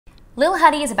Lil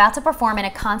Huddy is about to perform in a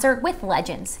concert with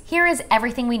legends. Here is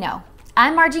everything we know.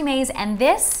 I'm Margie Mays, and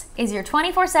this is your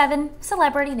 24/7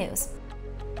 celebrity news.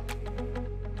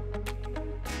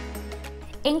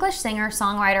 English singer,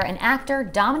 songwriter, and actor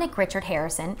Dominic Richard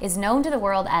Harrison is known to the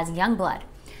world as Young Blood.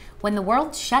 When the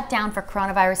world shut down for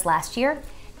coronavirus last year,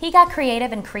 he got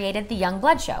creative and created the Young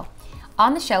Blood Show.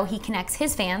 On the show, he connects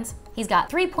his fans, he's got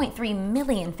 3.3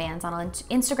 million fans on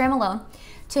Instagram alone,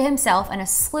 to himself and a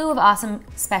slew of awesome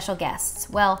special guests.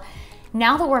 Well,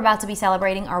 now that we're about to be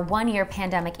celebrating our 1-year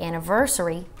pandemic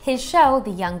anniversary, his show,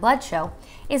 The Young Blood Show,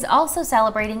 is also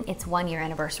celebrating its 1-year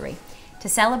anniversary. To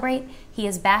celebrate, he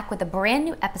is back with a brand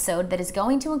new episode that is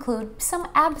going to include some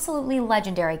absolutely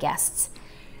legendary guests.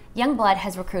 Young Blood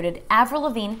has recruited Avril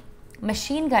Lavigne,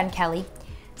 Machine Gun Kelly,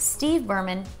 Steve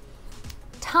Berman,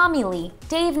 Tommy Lee,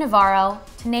 Dave Navarro,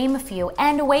 to name a few,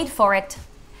 and wait for it,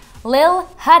 Lil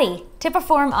Huddy to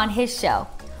perform on his show.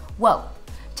 Whoa,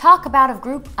 talk about a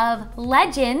group of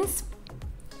legends.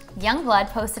 Young Blood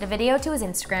posted a video to his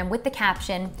Instagram with the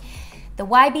caption, "The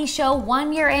YB Show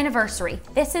 1-year anniversary.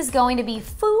 This is going to be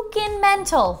fucking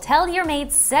mental. Tell your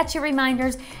mates, set your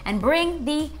reminders, and bring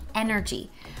the energy."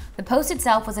 The post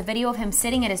itself was a video of him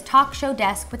sitting at his talk show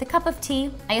desk with a cup of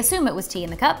tea, I assume it was tea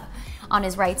in the cup, on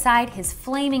his right side, his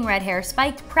flaming red hair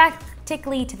spiked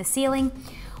practically to the ceiling,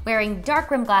 wearing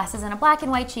dark rimmed glasses and a black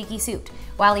and white cheeky suit.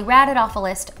 While he ratted off a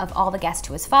list of all the guests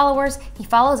to his followers, he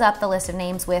follows up the list of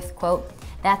names with, quote,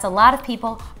 "That's a lot of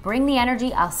people. Bring the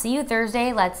energy. I'll see you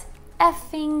Thursday. Let's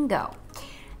effing go."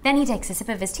 Then he takes a sip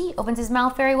of his tea, opens his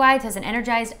mouth very wide, says an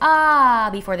energized "ah"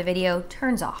 before the video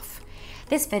turns off.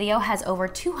 This video has over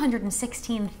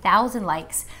 216,000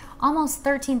 likes, almost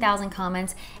 13,000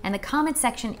 comments, and the comment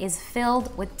section is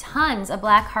filled with tons of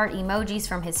black heart emojis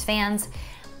from his fans.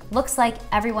 Looks like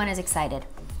everyone is excited.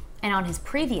 And on his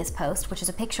previous post, which is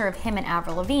a picture of him and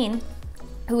Avril Lavigne,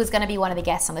 who is going to be one of the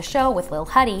guests on the show with Lil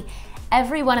Huddy,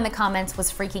 everyone in the comments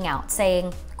was freaking out,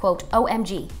 saying, quote,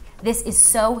 "OMG, this is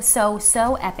so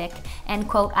epic," and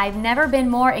quote, "I've never been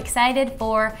more excited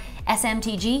for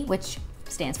SMTG," which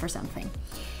stands for something.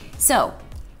 So,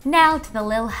 now to the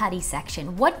Lil Huddy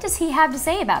section. What does he have to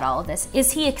say about all of this?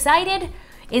 Is he excited?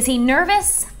 Is he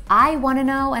nervous? I want to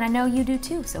know, and I know you do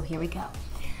too, so here we go.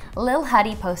 Lil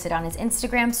Huddy posted on his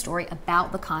Instagram story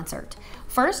about the concert.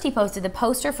 First, he posted the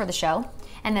poster for the show,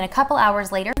 and then a couple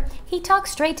hours later, he talked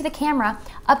straight to the camera,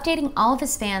 updating all of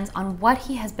his fans on what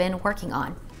he has been working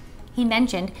on. He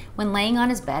mentioned when laying on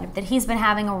his bed that he's been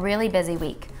having a really busy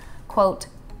week. Quote,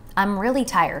 "I'm really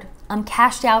tired. I'm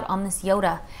cashed out on this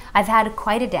Yoda. I've had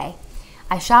quite a day.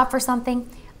 I shopped for something.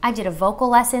 I did a vocal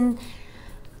lesson.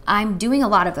 I'm doing a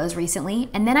lot of those recently.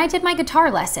 And then I did my guitar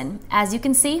lesson. As you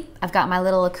can see, I've got my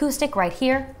little acoustic right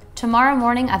here. Tomorrow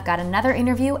morning, I've got another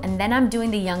interview, and then I'm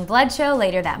doing the Young Blood Show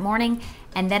later that morning.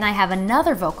 And then I have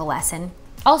another vocal lesson.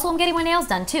 Also, I'm getting my nails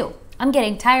done too. I'm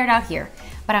getting tired out here,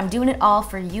 but I'm doing it all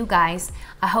for you guys.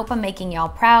 I hope I'm making y'all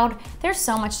proud. There's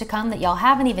so much to come that y'all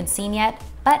haven't even seen yet,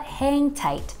 but hang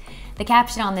tight." The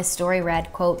caption on this story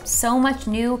read, quote, "So much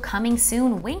new coming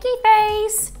soon, winky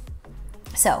face."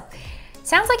 So,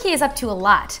 sounds like he is up to a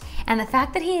lot. And the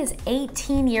fact that he is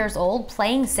 18 years old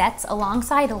playing sets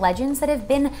alongside legends that have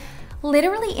been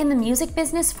literally in the music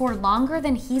business for longer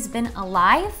than he's been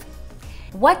alive.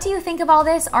 What do you think of all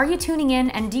this? Are you tuning in?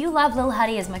 And do you love Lil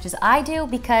Huddy as much as I do?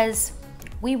 Because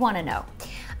we want to know.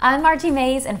 I'm Margie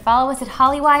Mays, and follow us at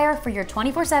Hollywire for your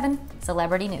 24/7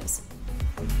 celebrity news.